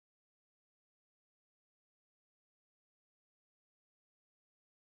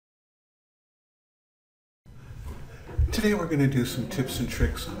Today we're going to do some tips and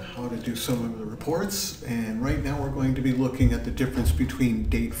tricks on how to do some of the reports, and right now we're going to be looking at the difference between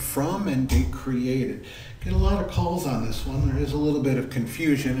date from and date created. Get a lot of calls on this one. There is a little bit of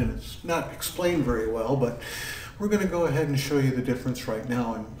confusion and it's not explained very well, but we're going to go ahead and show you the difference right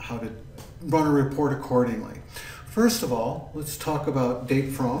now and how to run a report accordingly. First of all, let's talk about date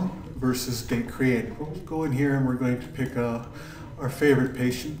from versus date created. We'll go in here and we're going to pick our favorite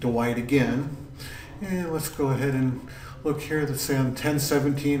patient, Dwight Again. And let's go ahead and look here, let's say on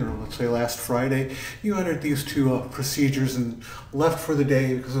 10/17, or let's say last Friday, you entered these two procedures and left for the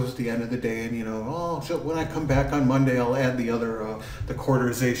day because it was the end of the day, and so when I come back on Monday, I'll add the other, the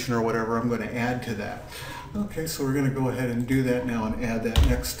catheterization or whatever I'm going to add to that. Okay, so we're going to go ahead and do that now and add that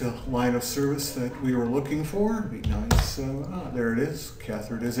next line of service that we were looking for. Be nice. There it is,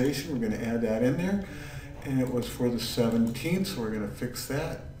 catheterization. We're going to add that in there. And it was for the 17th, so we're going to fix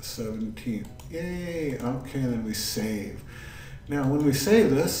that. 17th. Yay! Okay, and then we save. Now, when we save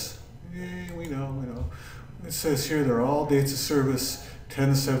this, yay, we know. It says here they're all dates of service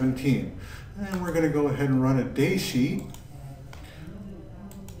 10/17. And we're going to go ahead and run a day sheet.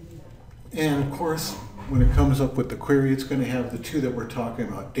 And of course, when it comes up with the query, it's going to have the two that we're talking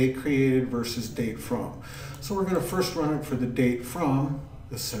about, date created versus date from. So we're going to first run it for the date from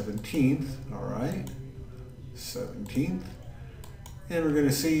the 17th, all right? 17th, and we're going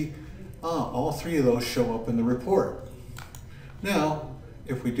to see all three of those show up in the report. Now,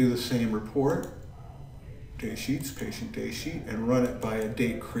 if we do the same report, day sheets, patient day sheet, and run it by a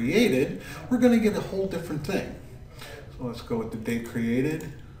date created, we're going to get a whole different thing. So let's go with the date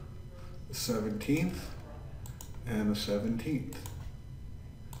created, the 17th, and the 17th.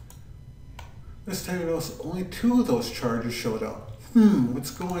 This time you notice only two of those charges showed up.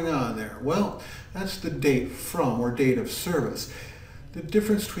 What's going on there? Well, that's the date from or date of service. The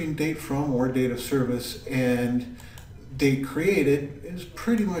difference between date from or date of service and date created is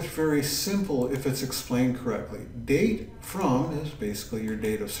pretty much very simple if it's explained correctly. Date from is basically your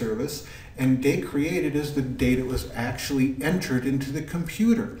date of service, and date created is the date it was actually entered into the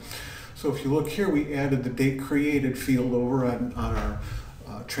computer. So if you look here, we added the date created field over on our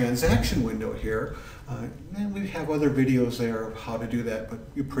transaction window here. And we have other videos there of how to do that, but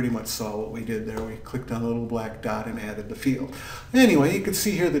you pretty much saw what we did there. We clicked on a little black dot and added the field. Anyway, you can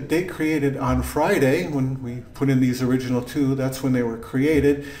see here the date created on Friday, when we put in these original two, that's when they were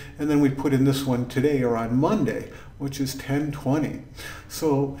created. And then we put in this one today, or on Monday, which is 10/20.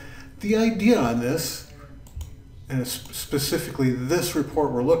 So the idea on this, and specifically this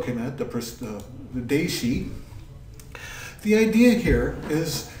report we're looking at, the day sheet, the idea here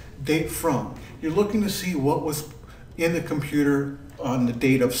is date from. You're looking to see what was in the computer on the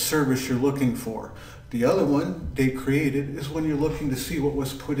date of service you're looking for. The other one, date created, is when you're looking to see what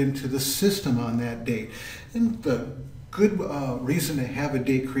was put into the system on that date. And the good reason to have a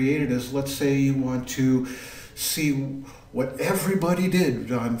date created is, let's say you want to see what everybody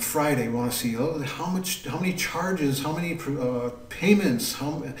did on Friday. You want to see how many charges, how many payments,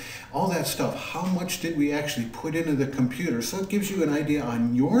 all that stuff. How much did we actually put into the computer? So it gives you an idea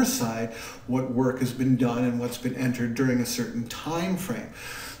on your side what work has been done and what's been entered during a certain time frame.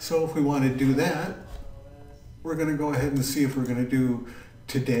 So if we want to do that, we're going to go ahead and see if we're going to do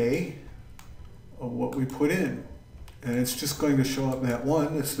today of what we put in. And it's just going to show up that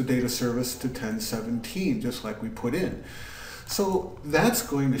one. It's the date of service to 10/17, just like we put in. So that's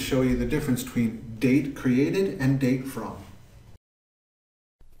going to show you the difference between date created and date from.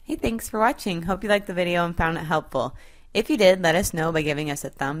 Hey, thanks for watching. Hope you liked the video and found it helpful. If you did, let us know by giving us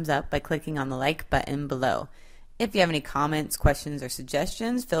a thumbs up by clicking on the like button below. If you have any comments, questions, or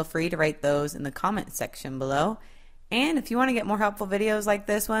suggestions, feel free to write those in the comment section below. And if you want to get more helpful videos like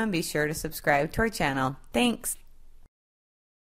this one, be sure to subscribe to our channel. Thanks.